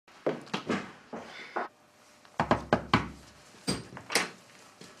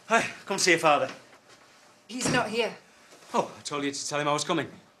Hi, come see your father. He's not here. Oh, I told you to tell him I was coming.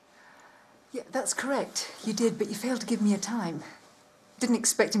 Yeah, that's correct. You did, but you failed to give me a time. Didn't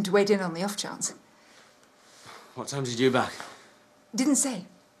expect him to wait in on the off chance. What time did you back? Didn't say.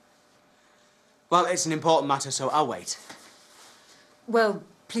 Well, it's an important matter, so I'll wait. Well,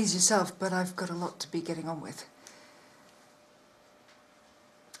 please yourself, but I've got a lot to be getting on with.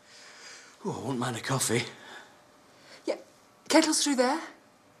 Oh, I wouldn't mind a coffee. Yeah, kettle's through there.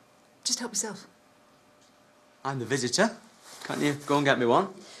 Just help yourself. I'm the visitor. Can't you go and get me one?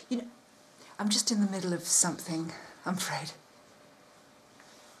 You know, I'm just in the middle of something, I'm afraid.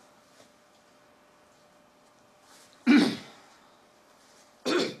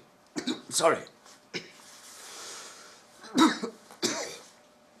 Sorry.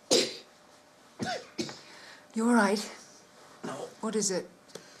 You all right? No. What is it?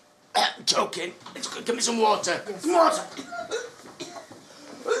 I'm choking. It's good. Give me some water. Yes. Some water.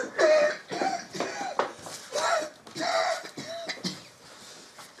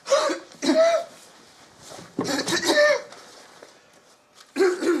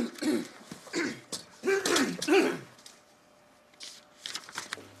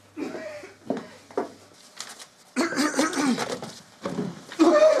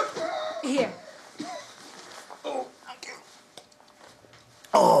 Here. Oh, thank you.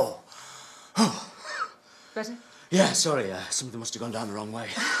 Oh. Better? Yeah, sorry. Something must have gone down the wrong way.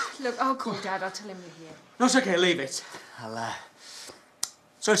 Look, I'll call Dad. I'll tell him you're here. No, it's okay. Leave it.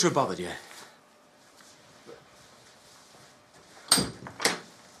 Sorry to have bothered you.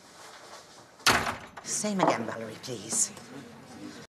 Same again, Valerie, please.